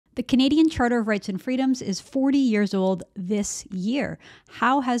The Canadian Charter of Rights and Freedoms is 40 years old this year.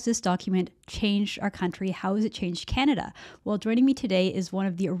 How has this document changed our country? How has it changed Canada? Well, joining me today is one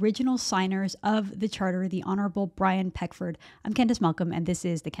of the original signers of the Charter, the Honourable Brian Peckford. I'm Candice Malcolm, and this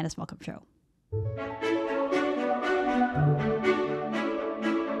is the Candice Malcolm Show.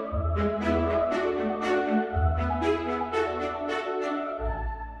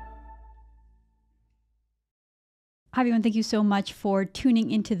 Hi, everyone. Thank you so much for tuning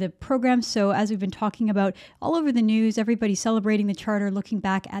into the program. So as we've been talking about all over the news, everybody celebrating the Charter, looking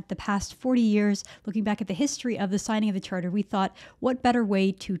back at the past 40 years, looking back at the history of the signing of the Charter, we thought what better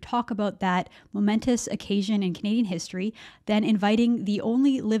way to talk about that momentous occasion in Canadian history than inviting the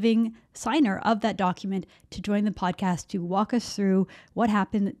only living signer of that document to join the podcast to walk us through what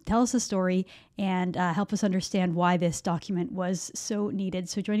happened, tell us the story, and help us understand why this document was so needed.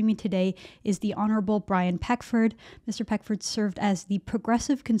 So joining me today is the Honourable Brian Peckford. Mr. Peckford served as the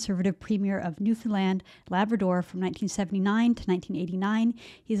Progressive Conservative Premier of Newfoundland, Labrador from 1979 to 1989.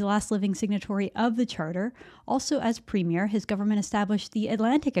 He's the last living signatory of the Charter. Also as Premier, his government established the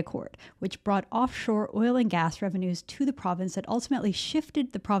Atlantic Accord, which brought offshore oil and gas revenues to the province that ultimately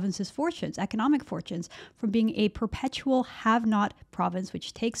shifted the province's fortunes, economic fortunes, from being a perpetual have-not province,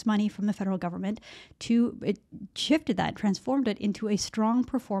 which takes money from the federal government, to it shifted that, transformed it into a strong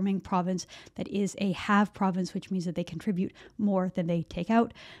performing province that is a have province, which means that they contribute more than they take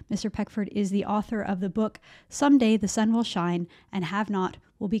out. Mr. Peckford is the author of the book, Someday the Sun Will Shine and Have Not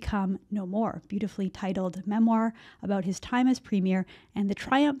Will Become No More, beautifully titled memoir about his time as Premier and the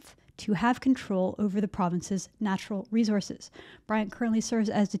triumph to have control over the province's natural resources. Brian currently serves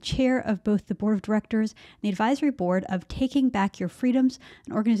as the chair of both the board of directors and the advisory board of Taking Back Your Freedoms,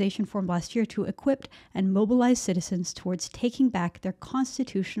 an organization formed last year to equip and mobilize citizens towards taking back their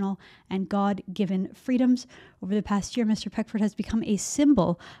constitutional and God-given freedoms. Over the past year, Mr. Peckford has become a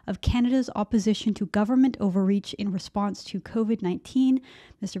symbol of Canada's opposition to government overreach in response to COVID-19.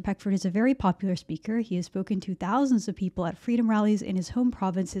 Mr. Peckford is a very popular speaker. He has spoken to thousands of people at freedom rallies in his home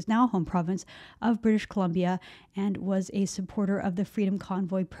province, his now home province of British Columbia, and was a supporter of the Freedom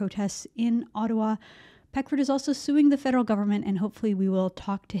Convoy protests in Ottawa. Peckford is also suing the federal government, and hopefully we will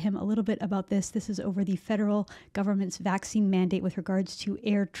talk to him a little bit about this. This is over the federal government's vaccine mandate with regards to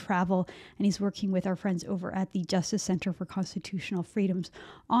air travel, and he's working with our friends over at the Justice Center for Constitutional Freedoms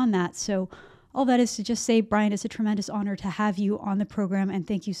on that. So all that is to just say, Brian, it's a tremendous honor to have you on the program, and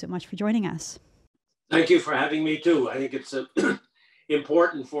thank you so much for joining us. Thank you for having me too. I think it's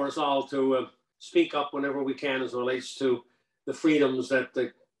important for us all to speak up whenever we can as it relates to the freedoms that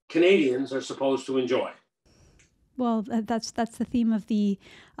the Canadians are supposed to enjoy. Well, that's the theme of the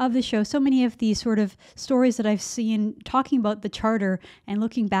show. So many of the sort of stories that I've seen talking about the Charter and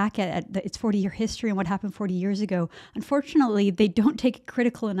looking back at its 40-year history and what happened 40 years ago, unfortunately, they don't take a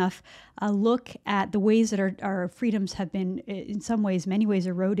critical enough look at the ways that our freedoms have been, in some ways, many ways,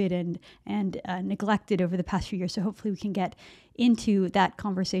 eroded and neglected over the past few years. So hopefully we can get into that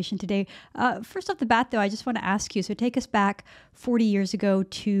conversation today. First off the bat, though, I just want to ask you, so take us back 40 years ago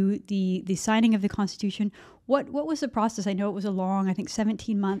to the signing of the Constitution. What was the process? I know it was a long, I think,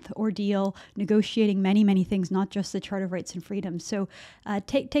 17-month ordeal, negotiating many, many things, not just the Charter of Rights and Freedoms. So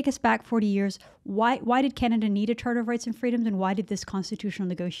take us back 40 years. Why did Canada need a Charter of Rights and Freedoms, and why did this constitutional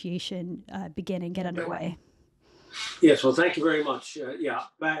negotiation begin and get underway? Yes, well, thank you very much.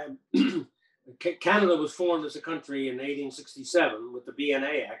 Canada was formed as a country in 1867 with the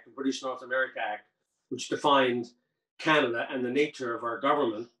BNA Act, the British North America Act, which defined Canada and the nature of our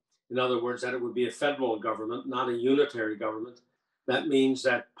government. In other words, that it would be a federal government, not a unitary government. That means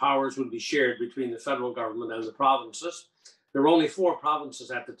that powers would be shared between the federal government and the provinces. There were only 4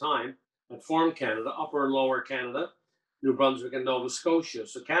 provinces at the time that formed Canada: Upper and Lower Canada, New Brunswick, and Nova Scotia.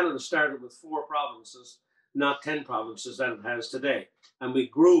 So Canada started with 4 provinces, not 10 provinces that it has today. And we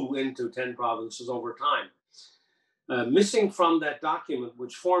grew into 10 provinces over time. Missing from that document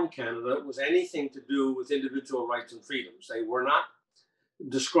which formed Canada was anything to do with individual rights and freedoms. They were not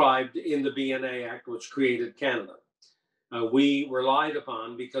described in the BNA Act, which created Canada. We relied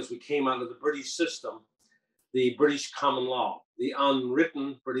upon, because we came out of the British system, the British common law, the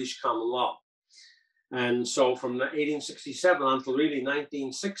unwritten British common law. And so from 1867 until really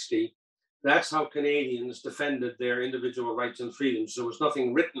 1960, that's how Canadians defended their individual rights and freedoms. There was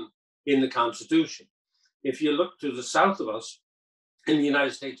nothing written in the Constitution. If you look to the south of us, in the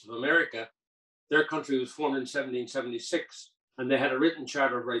United States of America, their country was formed in 1776, and they had a written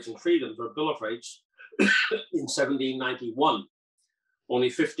Charter of Rights and Freedoms, or Bill of Rights, in 1791, only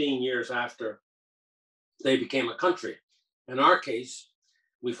 15 years after they became a country. In our case,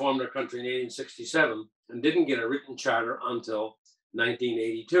 we formed our country in 1867 and didn't get a written charter until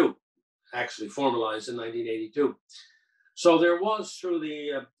 1982, actually formalized in 1982. So there was, through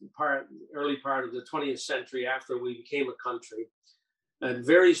the early part of the 20th century, after we became a country,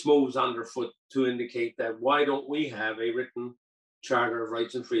 various moves underfoot to indicate that why don't we have a written Charter of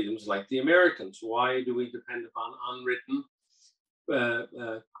Rights and Freedoms like the Americans? Why do we depend upon unwritten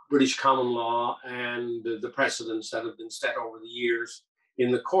British common law and the precedents that have been set over the years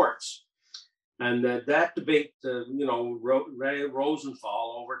in the courts? And that debate, rose and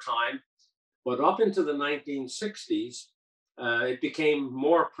fall over time. But up into the 1960s, it became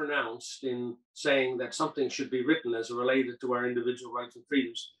more pronounced in saying that something should be written as related to our individual rights and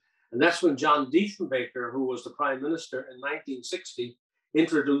freedoms. And that's when John Diefenbaker, who was the Prime Minister in 1960,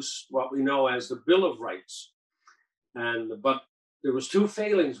 introduced what we know as the Bill of Rights. But there was two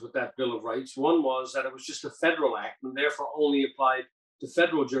failings with that Bill of Rights. One was that it was just a federal act and therefore only applied to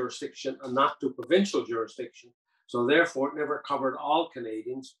federal jurisdiction and not to provincial jurisdiction. So therefore it never covered all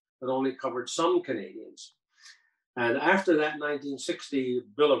Canadians, but only covered some Canadians. And after that 1960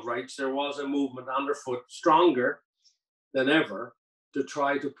 Bill of Rights, there was a movement underfoot, stronger than ever, to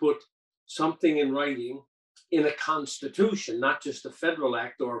try to put something in writing in a constitution, not just a federal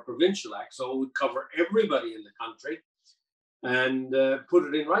act or a provincial act, so it would cover everybody in the country, and put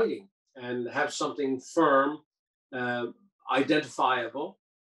it in writing and have something firm, identifiable,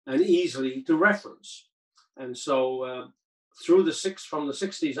 and easily to reference. And so from the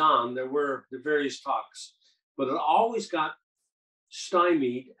 60s on, there were the various talks, but it always got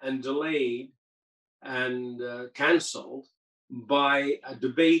stymied and delayed and canceled by a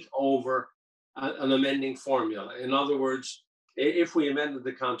debate over an amending formula. In other words, if we amended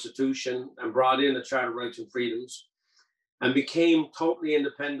the Constitution and brought in a Charter of Rights and Freedoms and became totally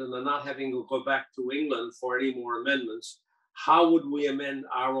independent and not having to go back to England for any more amendments, how would we amend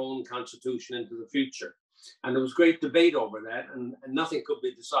our own Constitution into the future? And there was great debate over that, and nothing could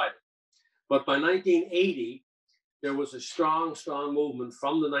be decided. But by 1980, there was a strong movement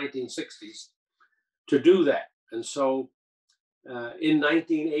from the 1960s to do that. And so in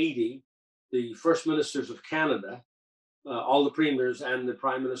 1980, the First Ministers of Canada, all the premiers and the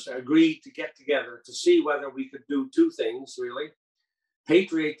Prime Minister, agreed to get together to see whether we could do two things, really: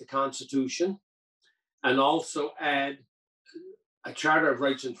 patriate the Constitution and also add a Charter of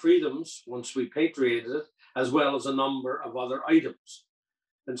Rights and Freedoms once we patriated it, as well as a number of other items.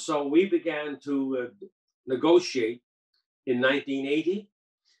 And so we began to negotiate in 1980,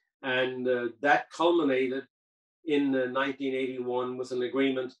 and that culminated in 1981 with an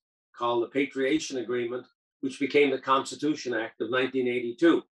agreement called the Patriation Agreement, which became the Constitution Act of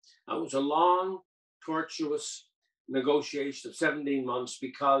 1982. It was a long, tortuous negotiation of 17 months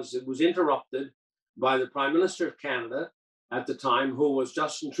because it was interrupted by the Prime Minister of Canada at the time, who was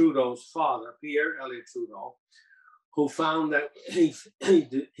Justin Trudeau's father, Pierre Elliott Trudeau, who found that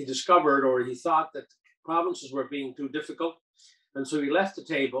he discovered, or he thought, that provinces were being too difficult. And so he left the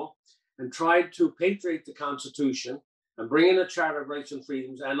table and tried to patriate the Constitution and bring in a Charter of Rights and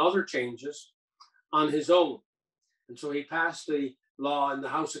Freedoms and other changes on his own. And so he passed the law in the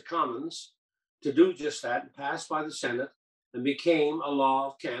House of Commons to do just that, passed by the Senate, and became a law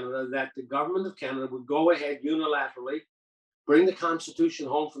of Canada that the government of Canada would go ahead unilaterally, bring the Constitution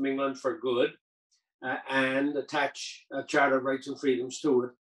home from England for good, and attach a Charter of Rights and Freedoms to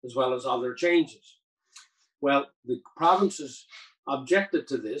it, as well as other changes. Well, the provinces objected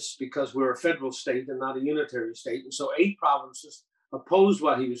to this because we're a federal state and not a unitary state. And so 8 provinces opposed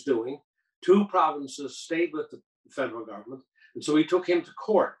what he was doing. 2 provinces stayed with the federal government. And so we took him to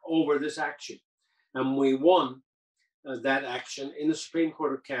court over this action. And we won that action in the Supreme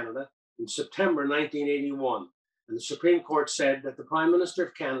Court of Canada in September 1981. And the Supreme Court said that the Prime Minister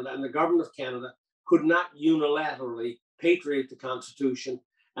of Canada and the Government of Canada could not unilaterally patriate the Constitution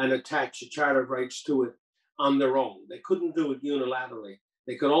and attach a Charter of Rights to it on their own. They couldn't do it unilaterally.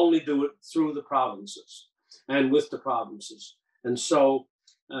 They could only do it through the provinces and with the provinces. And so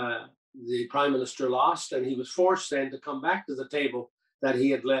the Prime Minister lost, and he was forced then to come back to the table that he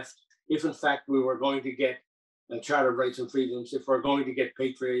had left if in fact we were going to get a Charter of Rights and Freedoms, if we're going to get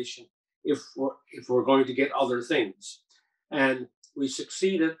patriation, if we're going to get other things. And we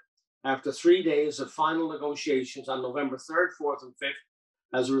succeeded after 3 days of final negotiations on November 3rd, 4th, and 5th,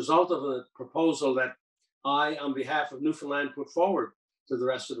 as a result of a proposal that I, on behalf of Newfoundland, put forward to the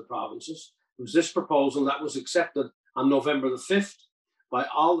rest of the provinces. It was this proposal that was accepted on November the 5th by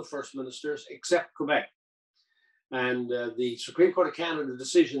all the First Ministers except Quebec. And the Supreme Court of Canada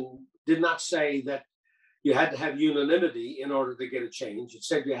decision did not say that you had to have unanimity in order to get a change. It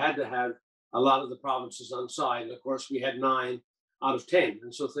said you had to have a lot of the provinces on side. And of course, we had 9 out of 10.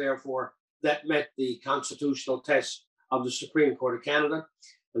 And so therefore, that met the constitutional test of the Supreme Court of Canada.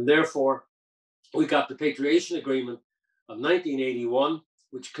 And therefore, we got the Patriation Agreement of 1981,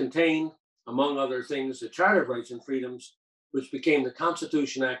 which contained, among other things, the Charter of Rights and Freedoms, which became the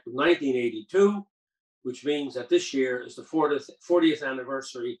Constitution Act of 1982, which means that this year is the 40th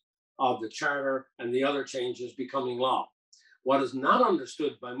anniversary of the Charter and the other changes becoming law. What is not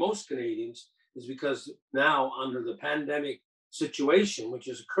understood by most Canadians is because now, under the pandemic situation which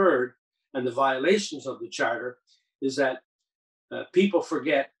has occurred and the violations of the Charter, is that people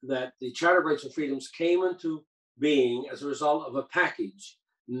forget that the Charter of Rights and Freedoms came into being as a result of a package.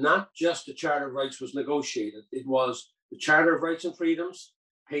 Not just the Charter of Rights was negotiated. It was the Charter of Rights and Freedoms,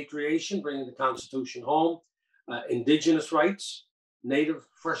 patriation, bringing the Constitution home, Indigenous rights, Native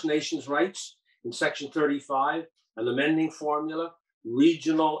First Nations rights in Section 35, an amending formula,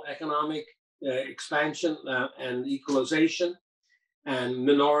 regional economic expansion and equalization, and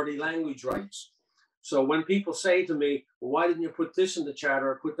minority language rights. So when people say to me, well, why didn't you put this in the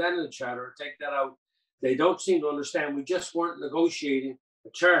Charter or put that in the Charter or take that out? They don't seem to understand we just weren't negotiating a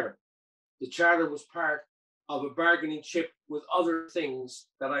Charter. The Charter was part of a bargaining chip with other things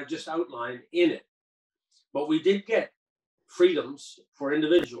that I just outlined in it. But we did get freedoms for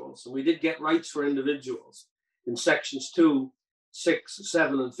individuals, and we did get rights for individuals in sections 2, 6,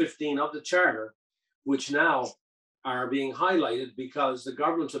 7, and 15 of the Charter, which now are being highlighted because the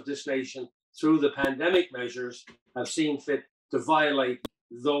governments of this nation, through the pandemic measures, have seen fit to violate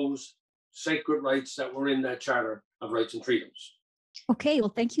those sacred rights that were in that Charter of Rights and Freedoms. Okay,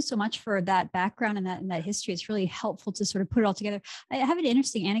 well, thank you so much for that background and that history. It's really helpful to sort of put it all together. I have an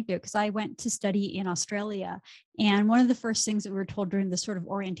interesting anecdote because I went to study in Australia, and one of the first things that we were told during this sort of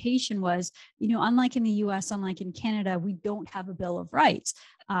orientation was, unlike in the US, unlike in Canada, we don't have a Bill of Rights.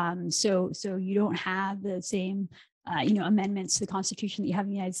 So you don't have the same, amendments to the Constitution that you have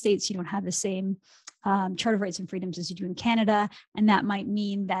in the United States. You don't have the same Charter of Rights and Freedoms as you do in Canada, and that might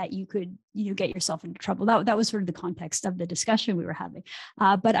mean that you could, get yourself into trouble. That was sort of the context of the discussion we were having.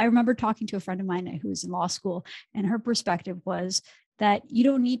 But I remember talking to a friend of mine who was in law school, and her perspective was that you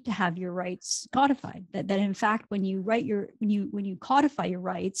don't need to have your rights codified. That in fact, when you codify your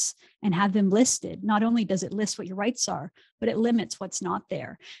rights and have them listed, not only does it list what your rights are, but it limits what's not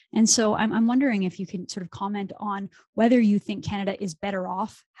there. And so I'm wondering if you can sort of comment on whether you think Canada is better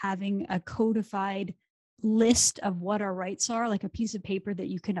off having a codified list of what our rights are, like a piece of paper that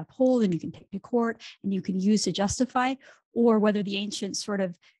you can uphold and you can take to court and you can use to justify, or whether the ancient sort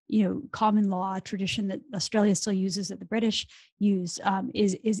of common law tradition that Australia still uses, that the British use,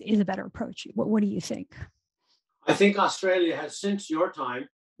 is a better approach. What do you think? I think Australia has, since your time,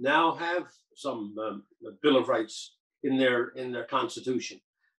 now have some Bill of Rights in their constitution.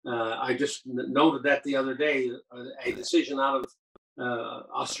 I just noted that the other day, a decision out of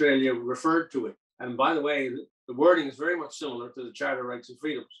Australia referred to it. And by the way, the wording is very much similar to the Charter of Rights and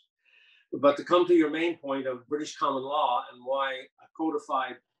Freedoms. But to come to your main point of British common law and why a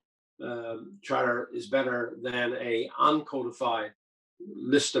codified charter is better than a uncodified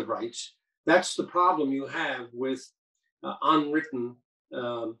list of rights, that's the problem you have with unwritten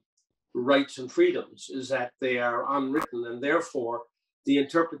rights and freedoms, is that they are unwritten, and therefore the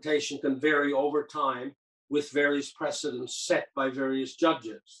interpretation can vary over time with various precedents set by various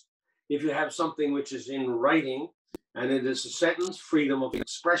judges. If you have something which is in writing and it is a sentence, freedom of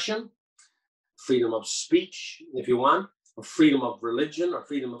expression, freedom of speech, if you want, or freedom of religion or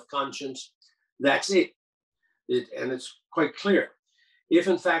freedom of conscience, that's it. And it's quite clear. If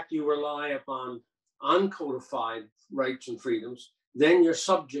in fact you rely upon uncodified rights and freedoms, then you're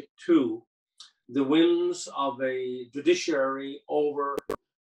subject to the whims of a judiciary over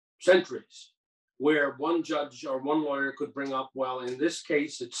centuries, where one judge or one lawyer could bring up, well, in this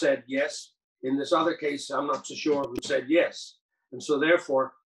case, it said yes. In this other case, I'm not so sure if it said yes. And so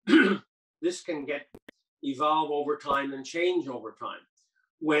therefore, this can evolve over time and change over time.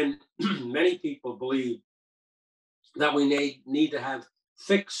 When many people believe that we need to have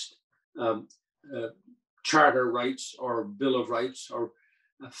fixed charter rights or Bill of Rights or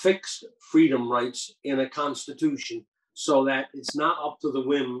fixed freedom rights in a constitution, so that it's not up to the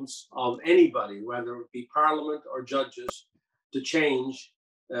whims of anybody, whether it be Parliament or judges, to change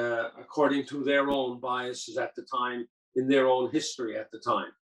according to their own biases at the time, in their own history at the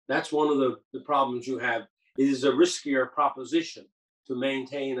time. That's one of the problems you have. It is a riskier proposition to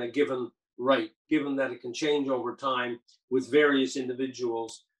maintain a given right, given that it can change over time with various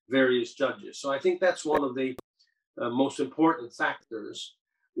individuals, various judges. So I think that's one of the most important factors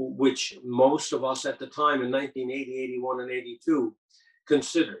which most of us at the time in 1980, 81, and 82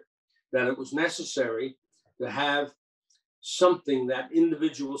 considered, that it was necessary to have something that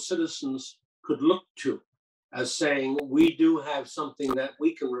individual citizens could look to as saying we do have something that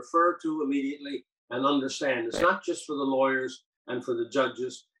we can refer to immediately and understand. It's not just for the lawyers and for the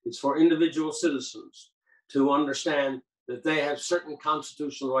judges, it's for individual citizens to understand that they have certain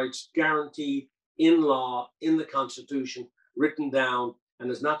constitutional rights guaranteed in law, in the Constitution, written down, and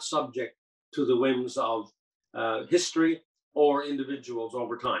is not subject to the whims of history or individuals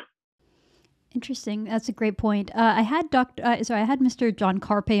over time. Interesting. That's a great point. I had Mr. John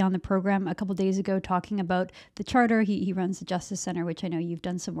Carpe on the program a couple days ago talking about the charter. He runs the Justice Center, which I know you've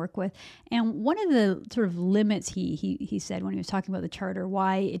done some work with. And one of the sort of limits he said when he was talking about the charter,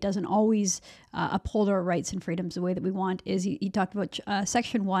 why it doesn't always uphold our rights and freedoms the way that we want, is he talked about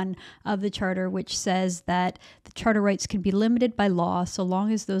Section 1 of the charter, which says that the charter rights can be limited by law so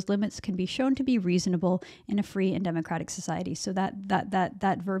long as those limits can be shown to be reasonable in a free and democratic society. So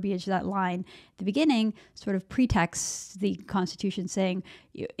that verbiage, that line, the beginning sort of pretexts the Constitution, saying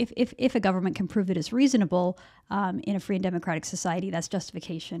if a government can prove that it's reasonable in a free and democratic society, that's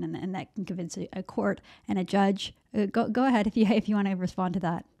justification, and that can convince a court and a judge. Go ahead if you want to respond to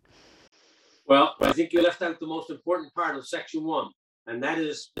that. Well, I think you left out the most important part of Section 1, and that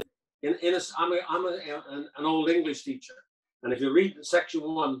is, I'm an old English teacher, and if you read Section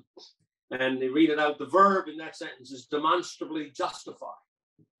 1 and you read it out, the verb in that sentence is demonstrably justify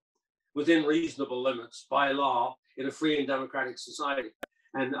within reasonable limits by law in a free and democratic society.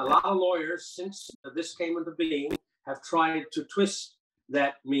 And a lot of lawyers, since this came into being, have tried to twist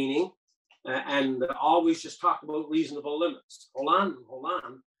that meaning and always just talk about reasonable limits. Hold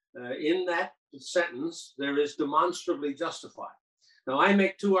on. In that sentence, there is demonstrably justified. Now, I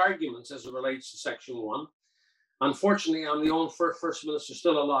make two arguments as it relates to Section 1. Unfortunately, I'm the only First Minister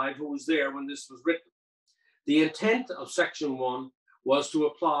still alive who was there when this was written. The intent of Section 1 was to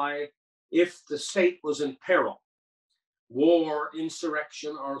apply if the state was in peril, war,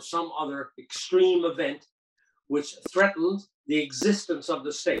 insurrection, or some other extreme event which threatened the existence of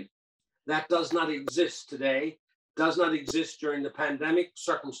the state. That does not exist today, does not exist during the pandemic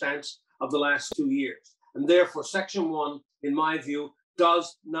circumstance of the last 2 years. And therefore, Section 1, in my view,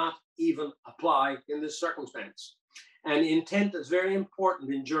 does not even apply in this circumstance. And intent is very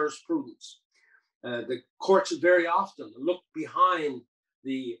important in jurisprudence. The courts very often look behind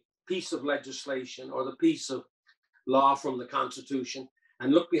the piece of legislation or the piece of law from the Constitution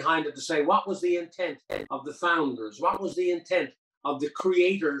and look behind it to say, what was the intent of the founders? What was the intent of the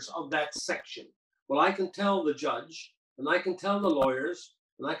creators of that section? Well, I can tell the judge, and I can tell the lawyers,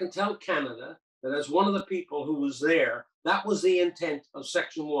 and I can tell Canada that as one of the people who was there, that was the intent of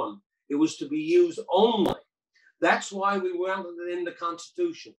Section 1. It was to be used only. That's why we wanted it in the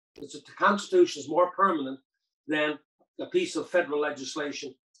Constitution. It's that the Constitution is more permanent than a piece of federal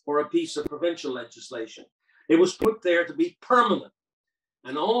legislation or a piece of provincial legislation. It was put there to be permanent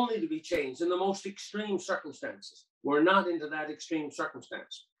and only to be changed in the most extreme circumstances. We're not into that extreme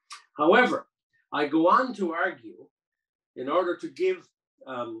circumstance. However, I go on to argue, in order to give,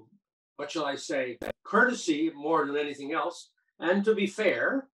 courtesy more than anything else, and to be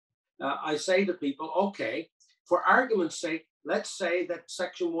fair, I say to people, okay, for argument's sake, let's say that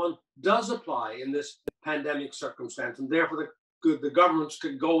Section 1 does apply in this pandemic circumstance, and therefore the governments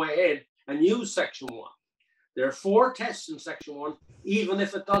could go ahead and use Section 1. There are 4 tests in Section 1, even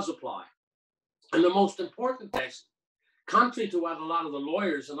if it does apply. And the most important test, contrary to what a lot of the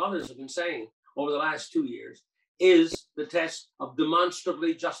lawyers and others have been saying over the last 2 years, is the test of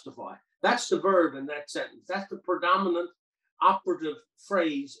demonstrably justify. That's the verb in that sentence. That's the predominant operative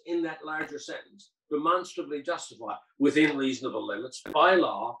phrase in that larger sentence. Demonstrably justify within reasonable limits by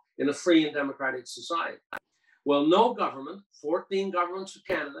law in a free and democratic society. Well, no government, 14 governments of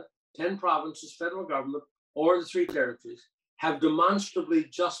Canada, 10 provinces, federal government, or the 3 territories have demonstrably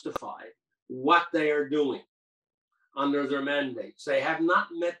justified what they are doing under their mandates. They have not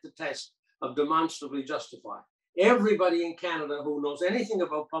met the test of demonstrably justify. Everybody in Canada who knows anything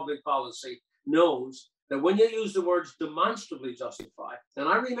about public policy knows that when you use the words demonstrably justify, and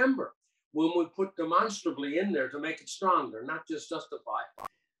I remember when we put demonstrably in there to make it stronger, not just justify,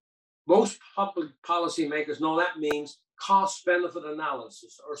 most public policy makers know that means cost-benefit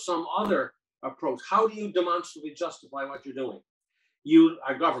analysis or some other approach. How do you demonstrably justify what you're doing? You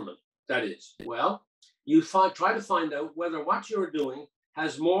are government, that is. Well, you try to find out whether what you're doing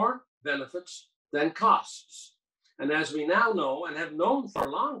has more benefits than costs. And as we now know and have known for a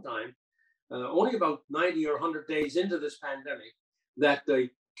long time, only about 90 or 100 days into this pandemic, that the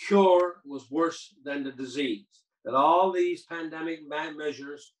cure was worse than the disease. That all these pandemic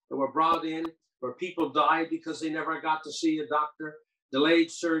measures that were brought in where people died because they never got to see a doctor, delayed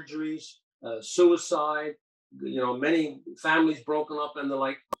surgeries, suicide, many families broken up and the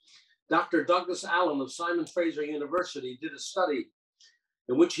like, Dr. Douglas Allen of Simon Fraser University did a study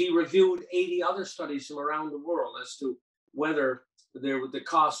in which he reviewed 80 other studies from around the world as to whether the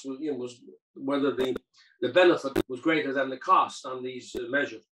cost was whether the benefit was greater than the cost on these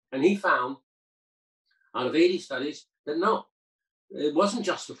measures. And he found out of 80 studies that no, it wasn't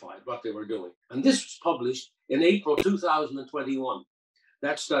justified what they were doing. And this was published in April 2021.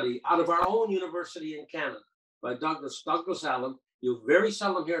 That study out of our own university in Canada by Douglas Allen. You very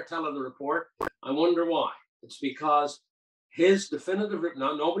seldom hear tell of the report. I wonder why. It's because his definitive,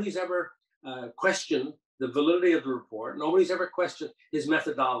 nobody's ever questioned the validity of the report. Nobody's ever questioned his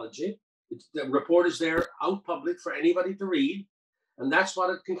methodology. The report is there out public for anybody to read. And that's what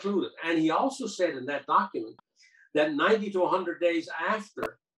it concluded. And he also said in that document that 90 to 100 days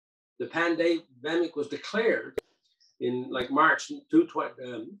after the pandemic was declared in like March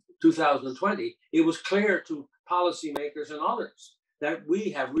 2020, it was clear to policymakers and others that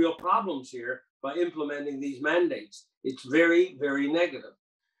we have real problems here by implementing these mandates. It's very, very negative.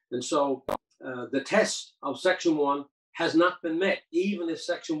 And so the test of Section 1 has not been met, even if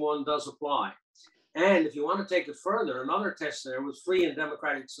Section 1 does apply. And if you want to take it further, another test there was free and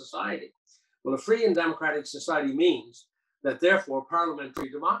democratic society. Well, a free and democratic society means that therefore parliamentary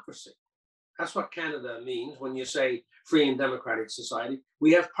democracy. That's what Canada means when you say free and democratic society.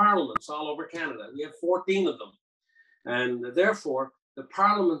 We have parliaments all over Canada. We have 14 of them. And therefore, the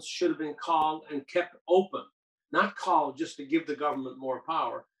parliaments should have been called and kept open, not called just to give the government more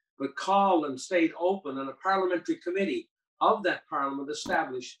power, but called and stayed open, and a parliamentary committee of that parliament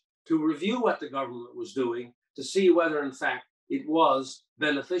established to review what the government was doing to see whether, in fact, it was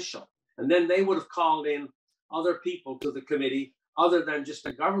beneficial. And then they would have called in other people to the committee, other than just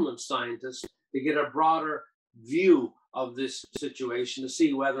the government scientists, to get a broader view of this situation to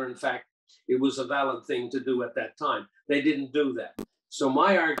see whether, in fact, it was a valid thing to do at that time. They didn't do that. So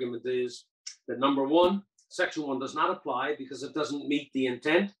my argument is that, number one, Section 1 does not apply because it doesn't meet the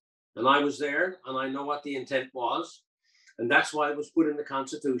intent. And I was there, and I know what the intent was. And that's why it was put in the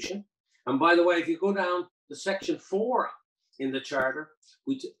Constitution. And by the way, if you go down to Section 4 in the Charter,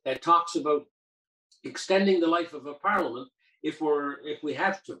 it talks about extending the life of a parliament if we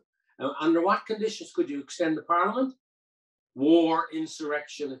have to. Under what conditions could you extend the parliament? War,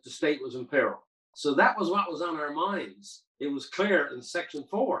 insurrection, if the state was in peril. So that was what was on our minds. It was clear in Section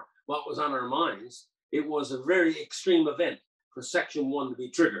 4 what was on our minds. It was a very extreme event for Section 1 to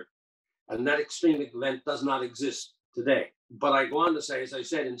be triggered. And that extreme event does not exist today. But I go on to say, as I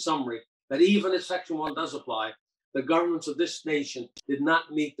said in summary, that even if Section 1 does apply, the governments of this nation did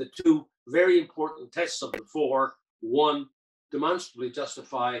not meet the two very important tests of the four: one, demonstrably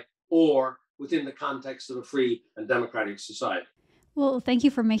justify, or within the context of a free and democratic society. Well, thank you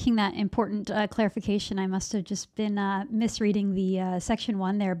for making that important clarification. I must have just been misreading the Section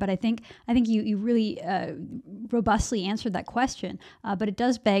 1 there, but I think you really robustly answered that question. But it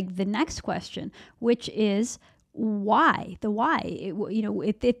does beg the next question, which is why? The why?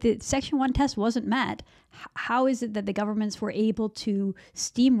 If the Section 1 test wasn't met, how is it that the governments were able to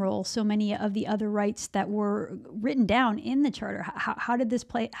steamroll so many of the other rights that were written down in the Charter? How did this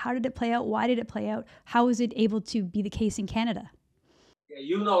play? How did it play out? Why did it play out? How was it able to be the case in Canada? Yeah,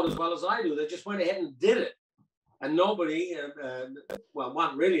 you know it as well as I do. They just went ahead and did it, and nobody. Well,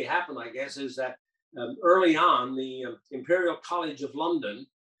 what really happened, I guess, is that early on, the Imperial College of London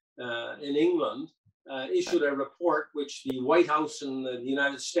in England issued a report which the White House in the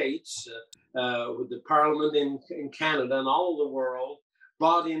United States, with the Parliament in Canada and all of the world,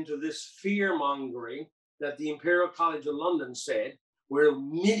 brought into this fear-mongering that the Imperial College of London said, where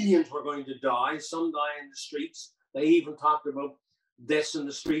millions were going to die, some die in the streets. They even talked about deaths in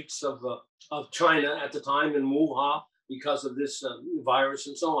the streets of China at the time in Wuhan because of this virus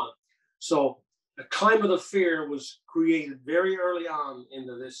and so on. So a climate of fear was created very early on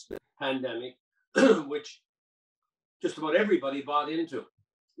into this pandemic, which just about everybody bought into,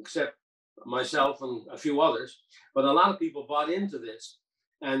 except myself and a few others. But a lot of people bought into this.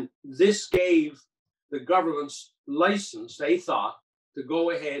 And this gave the government's license, they thought, to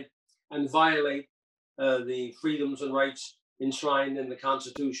go ahead and violate the freedoms and rights enshrined in the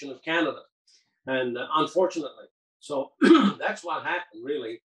Constitution of Canada. And unfortunately, so that's what happened,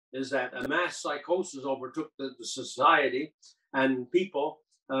 really, is that a mass psychosis overtook the society, and people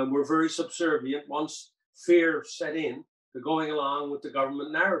were very subservient once fear set in to going along with the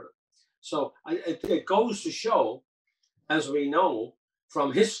government narrative. So it goes to show, as we know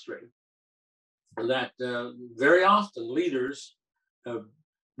from history, that very often leaders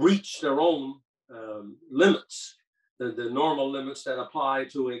breach their own limits, the normal limits that apply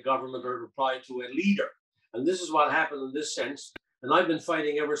to a government or apply to a leader. And this is what happened in this sense, And I've been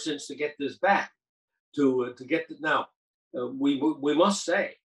fighting ever since to get this back, to get it now. We must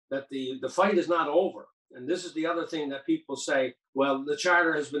say that the fight is not over. And this is the other thing that people say, well, the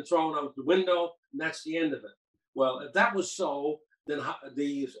charter has been thrown out the window, and that's the end of it. Well, if that was so, then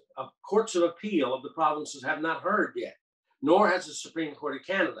the courts of appeal of the provinces have not heard yet, nor has the Supreme Court of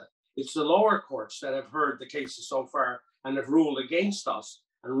Canada. It's the lower courts that have heard the cases so far and have ruled against us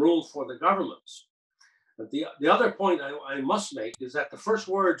and ruled for the governments. But the other point I must make is that the first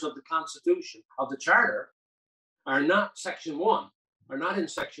words of the Constitution, of the Charter, are not Section 1, are not in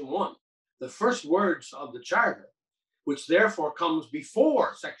Section 1. The first words of the Charter, which therefore comes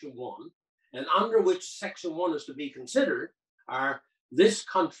before Section 1, and under which Section 1 is to be considered, are this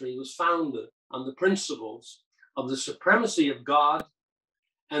country was founded on the principles of the supremacy of God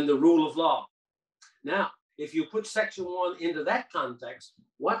and the rule of law. Now, if you put Section 1 into that context,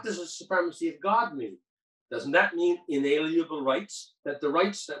 what does the supremacy of God mean? Doesn't that mean inalienable rights? That the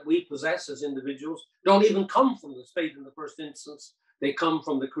rights that we possess as individuals don't even come from the state in the first instance, they come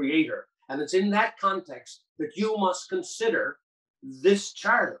from the Creator. And it's in that context that you must consider this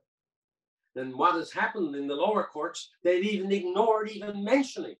charter. And what has happened in the lower courts, they've even ignored even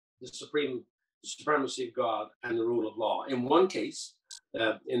mentioning the supremacy of God and the rule of law. In one case,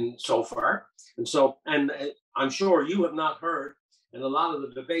 in so far. And I'm sure you have not heard in a lot of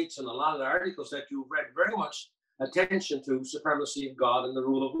the debates and a lot of the articles that you've read very much attention to supremacy of God and the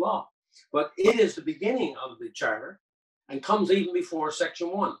rule of law. But it is the beginning of the charter and comes even before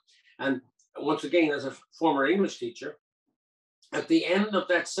Section 1. And once again, as a former English teacher, at the end of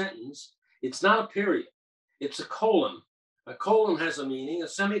that sentence, it's not a period, it's a colon. A colon has a meaning, a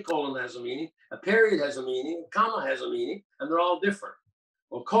semicolon has a meaning, a period has a meaning, a comma has a meaning, and they're all different.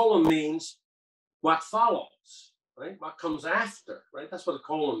 Well, colon means what follows, right? What comes after, right? That's what a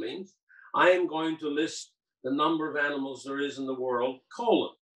colon means. I am going to list the number of animals there is in the world,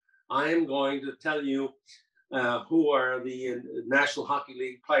 colon. I am going to tell you who are the National Hockey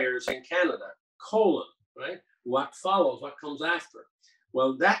League players in Canada, colon, right? What follows, what comes after.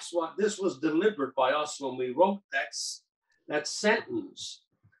 Well, that's what this was deliberate by us when we wrote that sentence,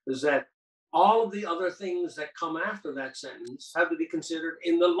 is that all of the other things that come after that sentence have to be considered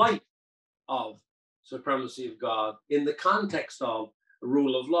in the light of supremacy of God, in the context of the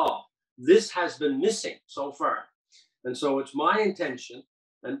rule of law. This has been missing so far. And so it's my intention,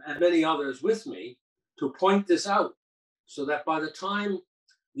 and many others with me, to point this out so that by the time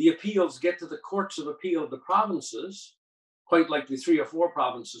the appeals get to the courts of appeal of the provinces, quite likely 3 or 4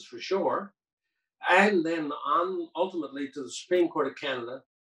 provinces for sure, and then on ultimately to the Supreme Court of Canada,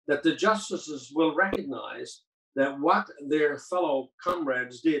 that the justices will recognize that what their fellow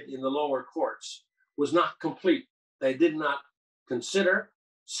comrades did in the lower courts was not complete. They did not consider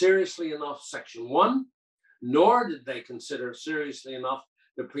seriously enough Section 1, nor did they consider seriously enough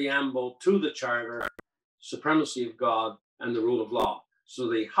the preamble to the Charter, supremacy of God and the rule of law. So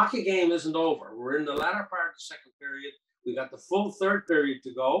the hockey game isn't over. We're in the latter part of the second period. We got the full third period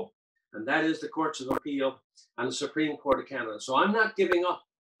to go, and that is the Courts of Appeal and the Supreme Court of Canada. So I'm not giving up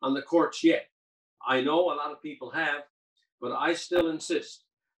on the courts yet. I know a lot of people have, but I still insist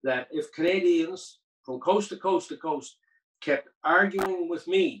that if Canadians from coast to coast to coast kept arguing with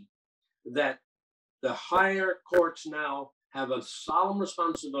me that the higher courts now have a solemn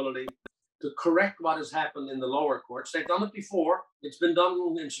responsibility to correct what has happened in the lower courts. They've done it before. It's been done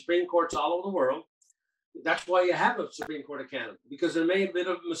in Supreme Courts all over the world. That's why you have a Supreme Court of Canada, because there may have been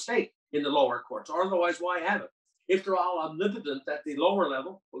a mistake in the lower courts, or otherwise why have it? If they're all omnipotent at the lower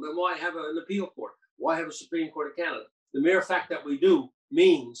level, well then why have an appeal court? Why have a Supreme Court of Canada? The mere fact that we do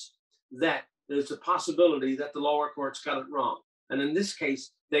means that there's a possibility that the lower courts got it wrong. And in this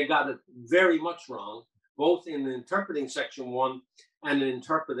case, they got it very much wrong, both in interpreting Section 1 and in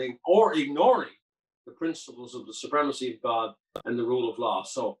interpreting or ignoring the principles of the supremacy of God and the rule of law.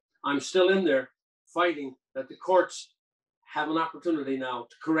 So I'm still in there fighting that the courts have an opportunity now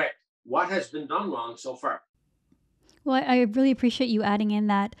to correct what has been done wrong so far. Well, I really appreciate you adding in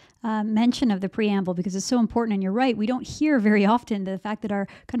that mention of the preamble, because it's so important. And you're right, we don't hear very often the fact that our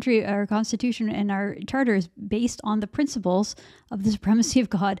country, our constitution and our charter is based on the principles of the supremacy of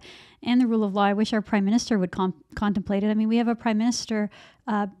God and the rule of law. I wish our prime minister would contemplate it. I mean, we have a prime minister,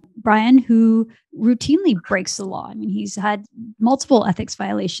 Brian, who routinely breaks the law. I mean, he's had multiple ethics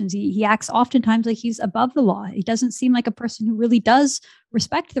violations. He acts oftentimes like he's above the law. He doesn't seem like a person who really does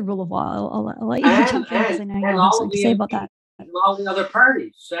respect the rule of law. I'll let you jump in, because I know you have something to say about that. And all the other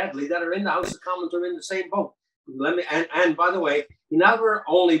parties, sadly, that are in the House of Commons are in the same boat. And by the way, he never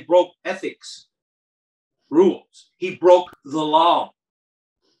only broke ethics rules, he broke the law.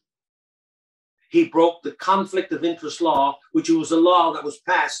 he broke the conflict of interest law, which was a law that was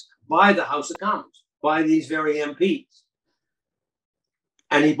passed by the House of Commons, by these very MPs.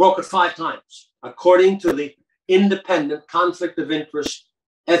 And he broke it 5 times, according to the independent conflict of interest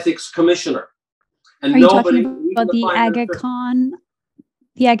ethics commissioner. And are you talking about the Aga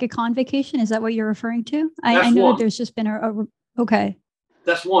Khan vacation? Is that what you're referring to? I know that there's just been okay.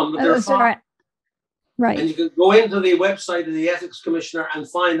 That's one, but there are 5. Right. And you can go into the website of the ethics commissioner and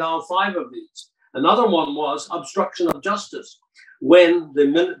find all 5 of these. Another one was obstruction of justice, when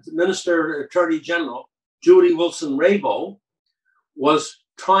the Minister Attorney General, Judy Wilson-Raybould, was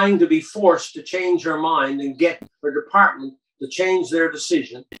trying to be forced to change her mind and get her department to change their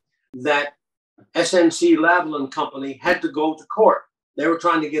decision that SNC Lavalin Company had to go to court. They were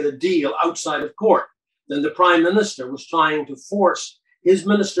trying to get a deal outside of court. Then the Prime Minister was trying to force his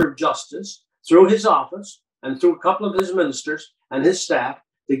Minister of Justice through his office and through a couple of his ministers and his staff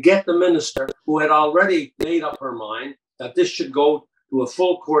to get the minister, who had already made up her mind that this should go to a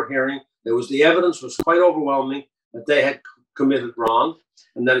full court hearing. The evidence was quite overwhelming that they had committed wrong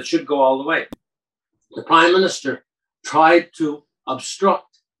and that it should go all the way. The Prime Minister tried to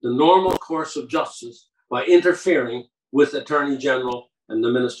obstruct the normal course of justice by interfering with the Attorney General and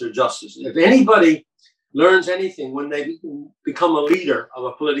the Minister of Justice. If anybody learns anything when they become a leader of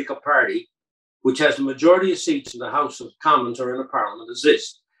a political party, which has the majority of seats in the House of Commons or in the Parliament, is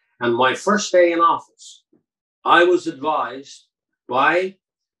this. And my first day in office, I was advised by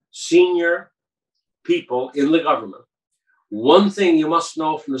senior people in the government, one thing you must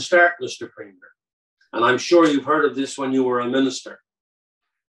know from the start, Mr. Premier, and I'm sure you've heard of this when you were a minister,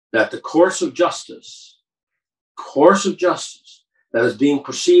 that the course of justice that is being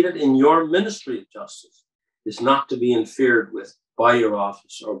proceeded in your Ministry of Justice is not to be interfered with by your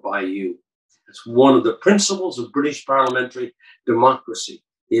office or by you. It's one of the principles of British parliamentary democracy.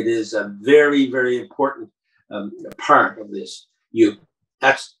 It is a very, very important part of this.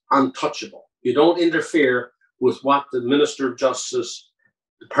 That's untouchable. You don't interfere with what the Minister of Justice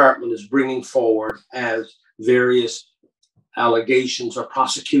Department is bringing forward as various allegations or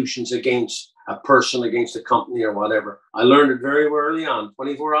prosecutions against a person, against a company or whatever. I learned it very early on,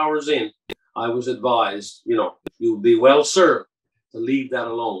 24 hours in. I was advised, you'll be well served to leave that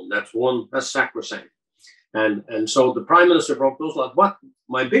alone. That's sacrosanct. And so the Prime Minister broke those laws. What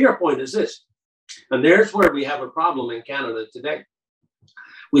my bigger point is this, and there's where we have a problem in Canada today.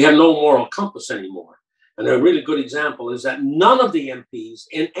 We have no moral compass anymore. And a really good example is that none of the MPs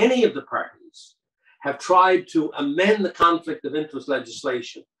in any of the parties have tried to amend the conflict of interest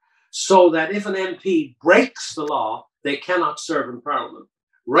legislation so that if an MP breaks the law, they cannot serve in Parliament.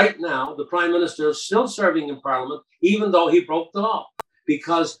 Right now, the Prime Minister is still serving in Parliament, even though he broke the law,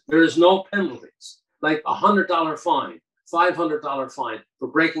 because there is no penalties, like a $100 fine, $500 fine for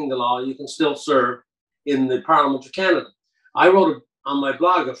breaking the law. You can still serve in the Parliament of Canada. I wrote on my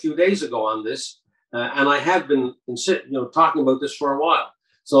blog a few days ago on this, and I have been talking about this for a while.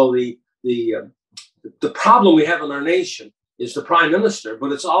 So the problem we have in our nation is the Prime Minister,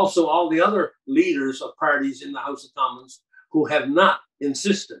 but it's also all the other leaders of parties in the House of Commons who have not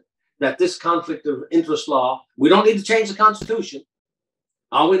insisted that this conflict of interest law, we don't need to change the Constitution.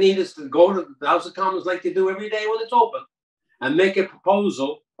 All we need is to go to the House of Commons like they do every day when it's open and make a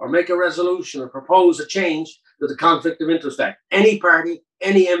proposal or make a resolution or propose a change to the Conflict of Interest Act. Any party,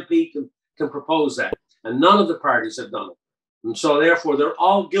 any MP can propose that. And none of the parties have done it. And so therefore, they're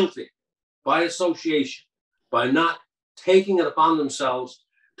all guilty by association, by not taking it upon themselves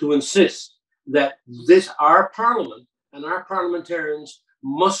to insist that our Parliament and our parliamentarians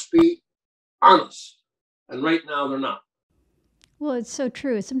must be honest. And right now, they're not. Well, it's so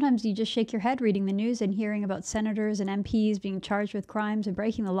true. Sometimes you just shake your head reading the news and hearing about senators and MPs being charged with crimes and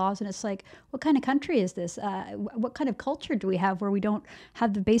breaking the laws. And it's like, what kind of country is this? What kind of culture do we have where we don't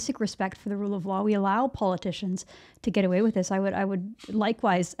have the basic respect for the rule of law? We allow politicians to get away with this. I would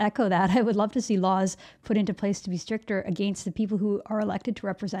likewise echo that. I would love to see laws put into place to be stricter against the people who are elected to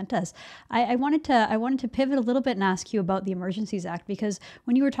represent us. I wanted to pivot a little bit and ask you about the Emergencies Act, because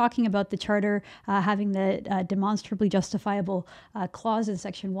when you were talking about the Charter having the demonstrably justifiable clause in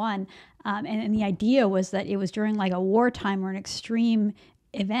Section 1, and the idea was that it was during like a wartime or an extreme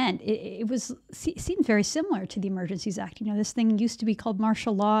event, it seemed very similar to the Emergencies Act. This thing used to be called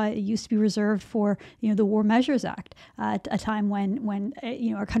martial law. It used to be reserved for the War Measures Act, a time when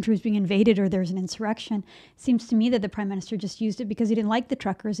our country was being invaded or there was an insurrection. It seems to me that the Prime Minister just used it because he didn't like the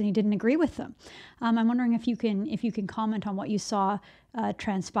truckers and he didn't agree with them. I'm wondering if you can comment on what you saw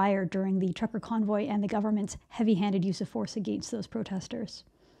transpire during the trucker convoy and the government's heavy-handed use of force against those protesters.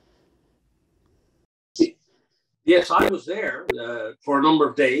 Yes, I was there for a number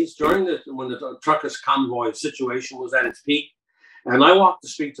of days during when the truckers' convoy situation was at its peak. And I walked the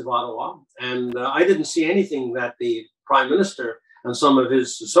streets of Ottawa, and I didn't see anything that the Prime Minister and some of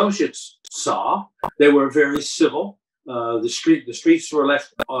his associates saw. They were very civil. The streets were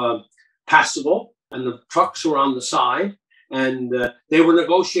left passable, and the trucks were on the side. And they were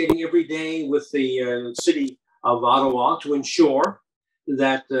negotiating every day with the city of Ottawa to ensure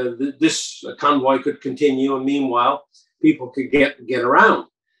that this convoy could continue, and meanwhile, people could get around.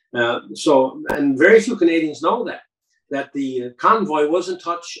 And very few Canadians know that the convoy was in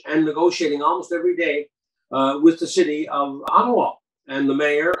touch and negotiating almost every day with the city of Ottawa and the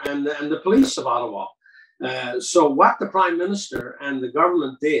mayor and the police of Ottawa. So what the Prime Minister and the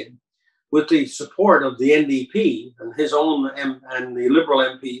government did, with the support of the NDP and his own and the Liberal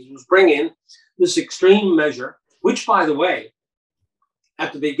MPs, was bring in this extreme measure, which, by the way,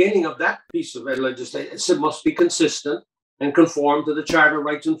 at the beginning of that piece of legislation, it said must be consistent and conform to the Charter of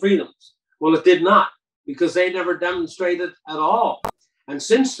Rights and Freedoms. Well, it did not, because they never demonstrated at all. And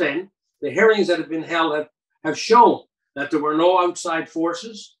since then, the hearings that have been held have shown that there were no outside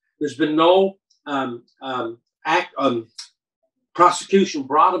forces. There's been no prosecution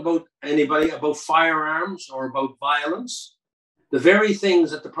brought about anybody about firearms or about violence. The very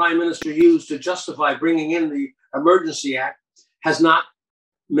things that the Prime Minister used to justify bringing in the Emergency Act has not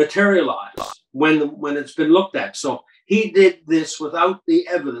materialized when it's been looked at. So he did this without the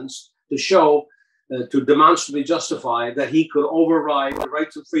evidence to show, to demonstrably justify that he could override the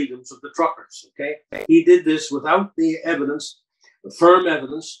rights and freedoms of the truckers. Okay, he did this without the evidence, the firm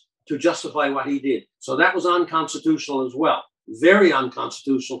evidence, to justify what he did. So that was unconstitutional as well, very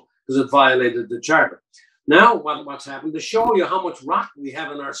unconstitutional, because it violated the Charter. Now, what's happened, to show you how much rot we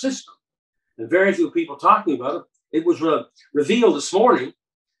have in our system, and very few people talking about it, it was revealed this morning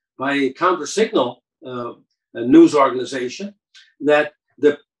by Counter Signal, a news organization, that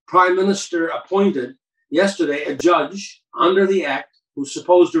the Prime Minister appointed yesterday a judge under the Act who's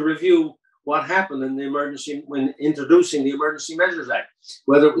supposed to review what happened in the emergency, when introducing the Emergency Measures Act,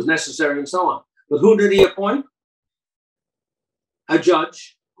 whether it was necessary and so on. But who did he appoint? A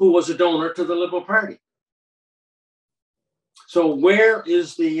judge who was a donor to the Liberal Party. So where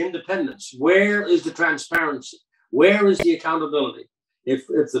is the independence? Where is the transparency? Where is the accountability? If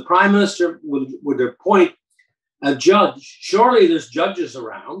the Prime Minister would appoint a judge, surely there's judges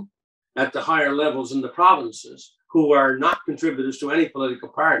around at the higher levels in the provinces who are not contributors to any political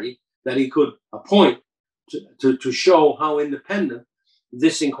party that he could appoint to show how independent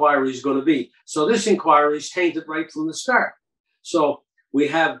this inquiry is going to be. So this inquiry is tainted right from the start. So we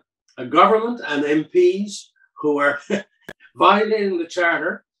have a government and MPs who are violating the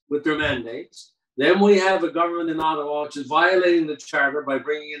Charter with their mandates. Then we have a government in Ottawa which is violating the Charter by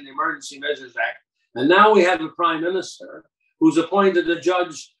bringing in the Emergency Measures Act. And now we have a Prime Minister who's appointed a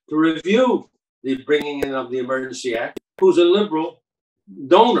judge to review the bringing in of the Emergency Act, who's a Liberal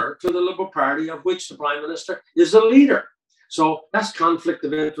donor to the Liberal Party, of which the Prime Minister is the leader. So that's conflict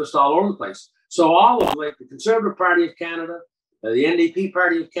of interest all over the place. So all of, like, the Conservative Party of Canada, the NDP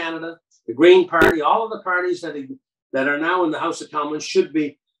Party of Canada, the Green Party, all of the parties that are now in the House of Commons should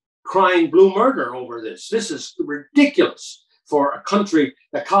be crying blue murder over this. This is ridiculous for a country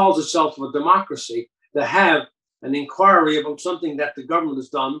that calls itself a democracy to have an inquiry about something that the government has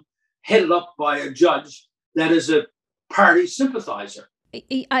done, headed up by a judge that is a party sympathizer.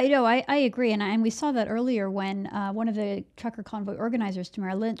 I know, I agree. And we saw that earlier when one of the trucker convoy organizers,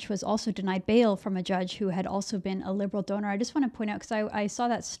 Tamara Lynch, was also denied bail from a judge who had also been a Liberal donor. I just want to point out, because I saw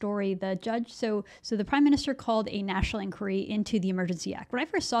that story, the judge, so the Prime Minister called a national inquiry into the Emergency Act. When I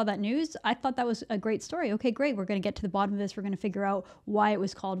first saw that news, I thought that was a great story. Okay, great. We're going to get to the bottom of this. We're going to figure out why it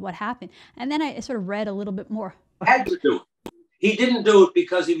was called, what happened. And then I sort of read a little bit more. Had to do it. He didn't do it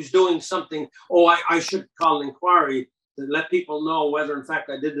because he was doing something, I should call an inquiry to let people know whether, in fact,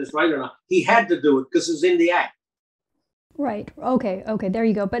 I did this right or not. He had to do it because it's in the Act. Right. Okay. There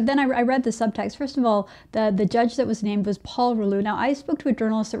you go. But then I read the subtext. First of all, the judge that was named was Paul Rouleau. Now, I spoke to a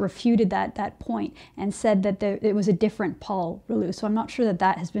journalist that refuted that point and said that it was a different Paul Rouleau. So I'm not sure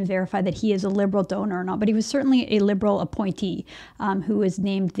that has been verified, that he is a Liberal donor or not. But he was certainly a Liberal appointee who was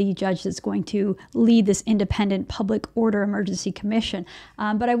named the judge that's going to lead this independent public order emergency commission.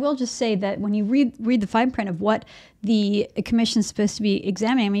 But I will just say that when you read the fine print of what the commission is supposed to be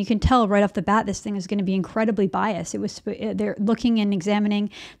examining, I mean, you can tell right off the bat this thing is going to be incredibly biased. They're looking and examining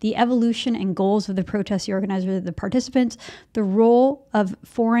the evolution and goals of the protest, the organizers, the participants, the role of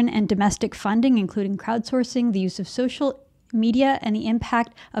foreign and domestic funding, including crowdsourcing, the use of social media and the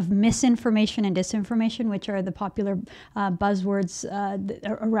impact of misinformation and disinformation, which are the popular buzzwords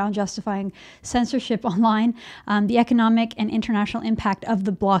around justifying censorship online, the economic and international impact of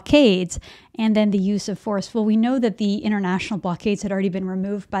the blockades, and then the use of force. Well, we know that the international blockades had already been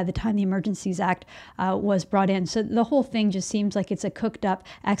removed by the time the Emergencies Act was brought in. So the whole thing just seems like it's a cooked up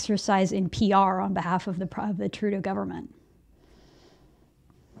exercise in PR on behalf of the Trudeau government.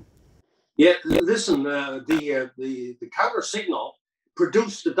 Yeah, listen, the counter signal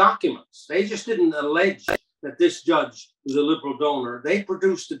produced the documents. They just didn't allege that this judge was a Liberal donor. They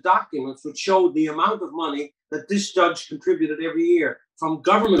produced the documents which showed the amount of money that this judge contributed every year from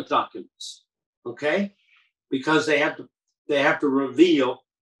government documents. Okay, because they have to reveal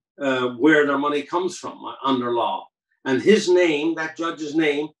where their money comes from under law, and his name, that judge's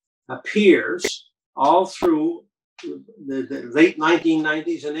name, appears all through the late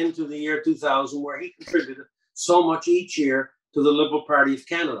 1990s and into the year 2000, where he contributed so much each year to the Liberal Party of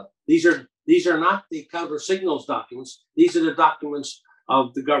Canada. These are not the counter signals documents. These are the documents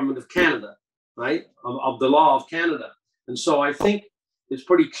of the government of Canada, right? Of the law of Canada. And so I think it's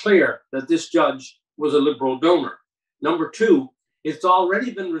pretty clear that this judge was a Liberal donor. Number two, it's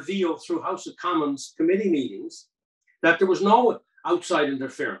already been revealed through House of Commons committee meetings that there was no outside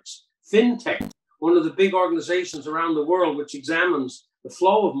interference. FinTech, one of the big organizations around the world which examines the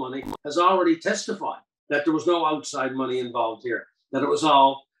flow of money, has already testified that there was no outside money involved here, that it was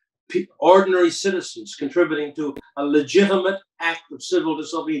all ordinary citizens contributing to a legitimate act of civil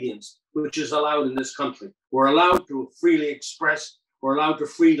disobedience, which is allowed in this country. We're allowed to freely express, we're allowed to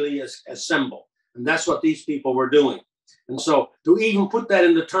freely assemble. And that's what these people were doing. And so to even put that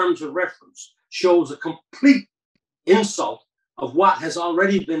in the terms of reference shows a complete insult of what has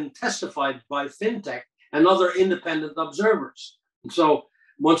already been testified by FinTech and other independent observers. And so,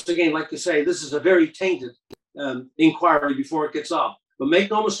 once again, like you say, this is a very tainted inquiry before it gets off. But make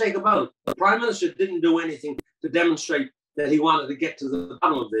no mistake about it, the Prime Minister didn't do anything to demonstrate that he wanted to get to the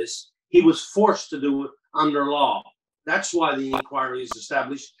bottom of this. He was forced to do it under law. That's why the inquiry is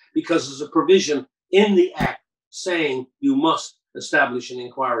established, because there's a provision in the Act saying you must establish an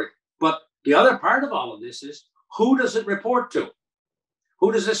inquiry. But the other part of all of this is, who does it report to?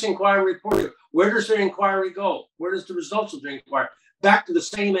 Who does this inquiry report to? Where does the inquiry go? Where does the results of the inquiry? Back to the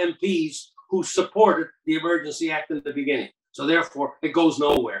same MPs who supported the Emergency Act in the beginning. So therefore, it goes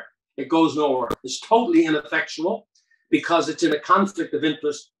nowhere. It goes nowhere. It's totally ineffectual because it's in a conflict of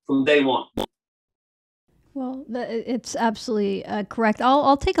interest from day one. Well, it's absolutely correct.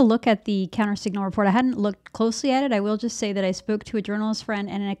 I'll take a look at the counter-signal report. I hadn't looked closely at it. I will just say that I spoke to a journalist friend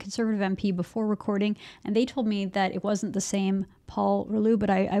and a Conservative MP before recording, and they told me that it wasn't the same Paul Rouleau, but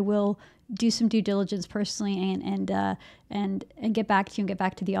I will do some due diligence personally and get back to you and get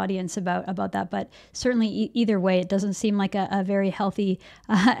back to the audience about that. But certainly either way, it doesn't seem like a very healthy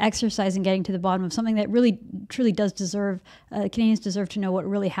exercise in getting to the bottom of something that really truly does deserve, Canadians deserve to know what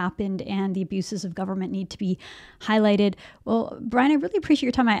really happened, and the abuses of government need to be highlighted. Well, Brian, I really appreciate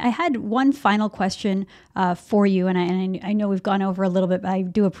your time. I had one final question for you, and I know we've gone over a little bit, but I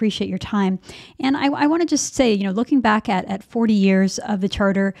do appreciate your time. And I want to just say, looking back at 40 years of the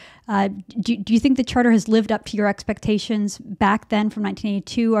Charter, do you think the Charter has lived up to your expectations back then from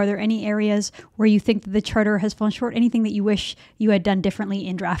 1982? Are there any areas where you think that the Charter has fallen short? Anything that you wish you had done differently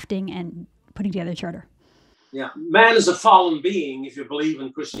in drafting and putting together the Charter? Yeah, man is a fallen being if you believe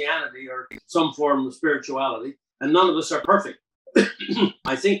in Christianity or some form of spirituality, and none of us are perfect.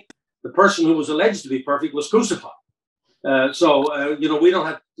 I think the person who was alleged to be perfect was crucified. So we don't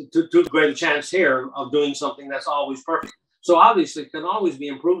have too great a chance here of doing something that's always perfect. So obviously it can always be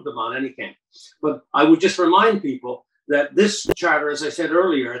improved upon, any can. But I would just remind people that this Charter, as I said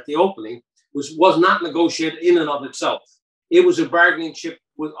earlier at the opening, was not negotiated in and of itself. It was a bargaining chip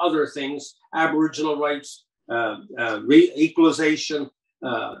with other things: Aboriginal rights, equalization,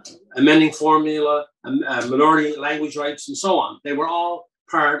 amending formula, minority language rights, and so on. They were all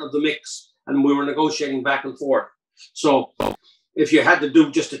part of the mix, and we were negotiating back and forth. So if you had to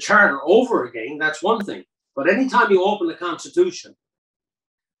do just a Charter over again, that's one thing. But anytime you open the Constitution,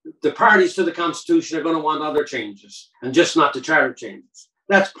 the parties to the Constitution are going to want other changes, and just not the Charter changes.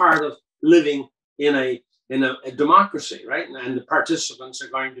 That's part of living in a democracy, right? And the participants are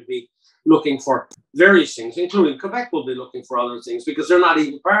going to be looking for various things, including Quebec will be looking for other things, because they're not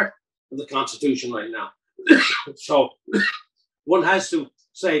even part of the Constitution right now. So one has to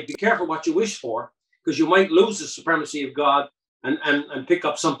say, be careful what you wish for, because you might lose the supremacy of God and pick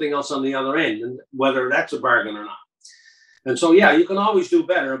up something else on the other end, and whether that's a bargain or not. And so, yeah, you can always do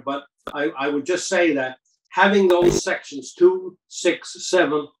better, but I would just say that having those sections 2, 6,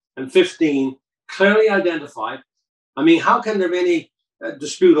 7, and 15 clearly identified, I mean, how can there be any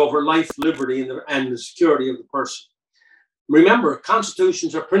dispute over life, liberty, and the security of the person? Remember,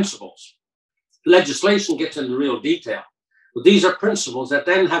 constitutions are principles. Legislation gets into real detail. But these are principles that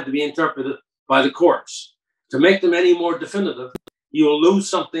then have to be interpreted by the courts. To make them any more definitive, you'll lose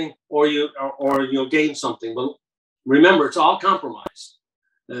something or you'll gain something. But remember, it's all compromise.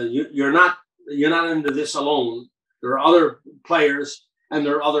 You're not into this alone. There are other players and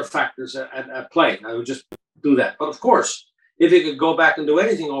there are other factors at play. I would just do that. But of course, if you could go back and do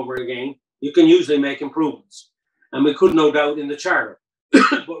anything over again, you can usually make improvements. And we could no doubt in the charter.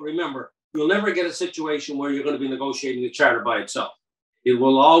 But remember, you'll never get a situation where you're going to be negotiating the charter by itself. It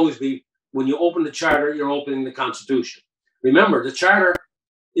will always be, when you open the charter, you're opening the Constitution. Remember, the charter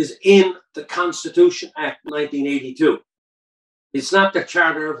is in the Constitution Act 1982. It's not the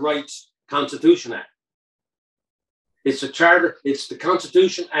Charter of Rights Constitution Act. It's the charter, it's the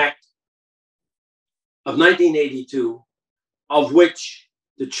Constitution Act of 1982, of which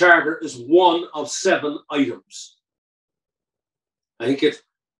the charter is one of 7 items. I think it's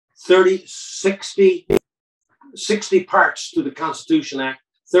 60 parts to the Constitution Act,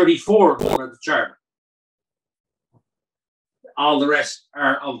 34 of them are the charter. All the rest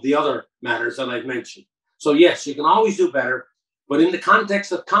are of the other matters that I've mentioned. So yes, you can always do better, but in the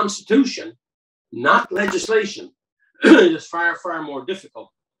context of constitution, not legislation, it is far, far more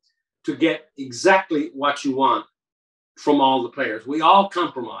difficult to get exactly what you want from all the players. We all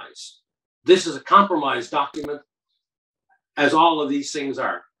compromise. This is a compromise document, as all of these things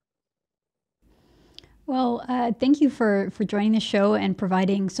are. Well, thank you for joining the show and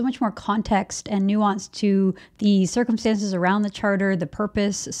providing so much more context and nuance to the circumstances around the charter, the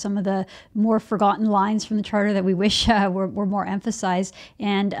purpose, some of the more forgotten lines from the charter that we wish were more emphasized.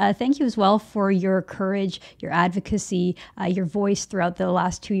 And thank you as well for your courage, your advocacy, your voice throughout the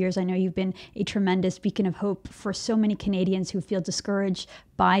last 2 years. I know you've been a tremendous beacon of hope for so many Canadians who feel discouraged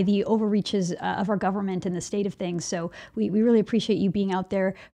by the overreaches of our government and the state of things. So we really appreciate you being out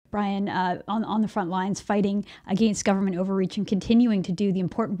there, Brian, on the front lines, fighting against government overreach and continuing to do the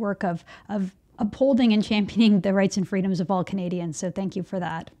important work of upholding and championing the rights and freedoms of all Canadians. So thank you for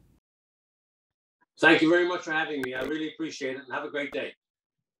that. Thank you very much for having me. I really appreciate it, and have a great day.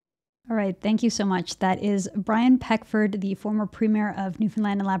 All right. Thank you so much. That is Brian Peckford, the former Premier of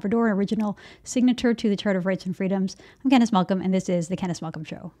Newfoundland and Labrador, original signatory to the Charter of Rights and Freedoms. I'm Candice Malcolm, and this is the Candice Malcolm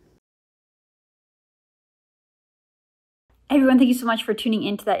Show. Hey everyone, thank you so much for tuning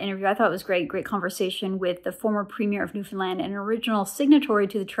into that interview. I thought it was great conversation with the former Premier of Newfoundland and an original signatory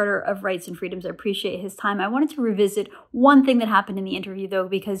to the Charter of Rights and Freedoms. I appreciate his time. I wanted to revisit one thing that happened in the interview though,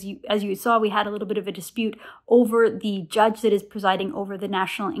 because as you saw, we had a little bit of a dispute over the judge that is presiding over the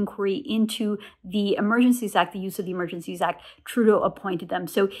national inquiry into the Emergencies Act, the use of the Emergencies Act. Trudeau appointed them.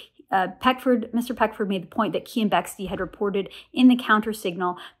 So Mr. Peckford made the point that Cian Bexley had reported in the counter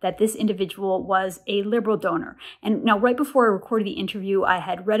signal that this individual was a Liberal donor. And now right before I recorded the interview, I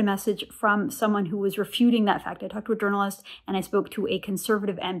had read a message from someone who was refuting that fact. I talked to a journalist and I spoke to a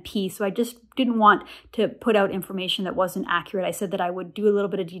Conservative MP. So I just didn't want to put out information that wasn't accurate. I said that I would do a little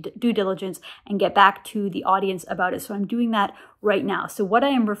bit of due diligence and get back to the audience about it. So I'm doing that right now. So what I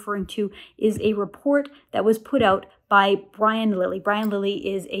am referring to is a report that was put out by Brian Lilly. Brian Lilly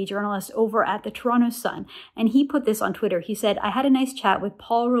is a journalist over at the Toronto Sun, and he put this on Twitter. He said, "I had a nice chat with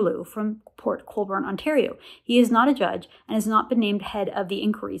Paul Rouleau from Port Colborne, Ontario. He is not a judge and has not been named head of the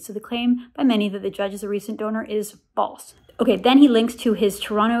inquiry, so the claim by many that the judge is a recent donor is false." Okay, then he links to his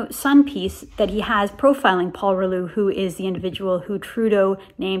Toronto Sun piece that he has profiling Paul Rouleau, who is the individual who Trudeau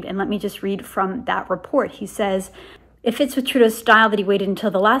named, and let me just read from that report. He says, "It fits with Trudeau's style that he waited until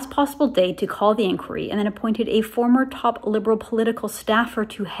the last possible day to call the inquiry and then appointed a former top Liberal political staffer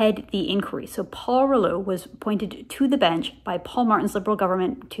to head the inquiry." So Paul Rouleau was appointed to the bench by Paul Martin's Liberal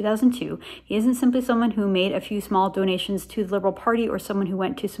government in 2002. He isn't simply someone who made a few small donations to the Liberal Party or someone who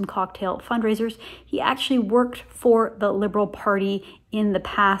went to some cocktail fundraisers. He actually worked for the Liberal Party in the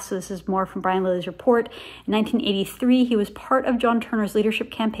past. So this is more from Brian Lilly's report. In 1983, he was part of John Turner's leadership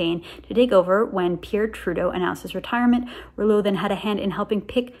campaign to take over when Pierre Trudeau announced his retirement. Rouleau then had a hand in helping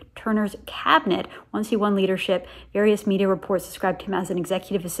pick Turner's cabinet once he won leadership. Various media reports described him as an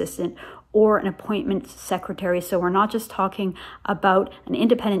executive assistant or an appointment secretary. So we're not just talking about an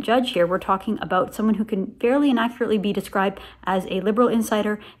independent judge here. We're talking about someone who can fairly and accurately be described as a Liberal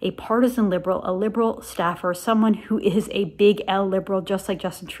insider, a partisan Liberal, a Liberal staffer, someone who is a big L Liberal, just like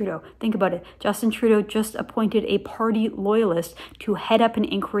Justin Trudeau. Think about it. Justin Trudeau just appointed a party loyalist to head up an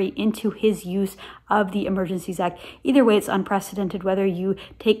inquiry into his use of the Emergencies Act. Either way, it's unprecedented, whether you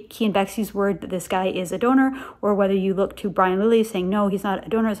take Cian Bexley's word that this guy is a donor or whether you look to Brian Lilly saying, no, he's not a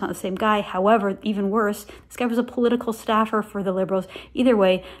donor, it's not the same guy. guy. However, even worse, this guy was a political staffer for the Liberals. Either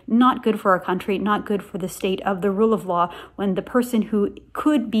way, not good for our country, not good for the state of the rule of law when the person who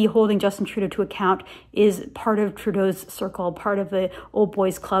could be holding Justin Trudeau to account is part of Trudeau's circle, part of the old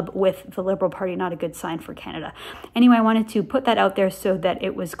boys club with the Liberal Party. Not a good sign for Canada. Anyway, I wanted to put that out there so that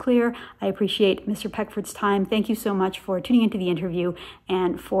it was clear. I appreciate Mr. Peckford's time. Thank you so much for tuning into the interview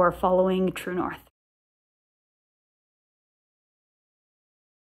and for following True North.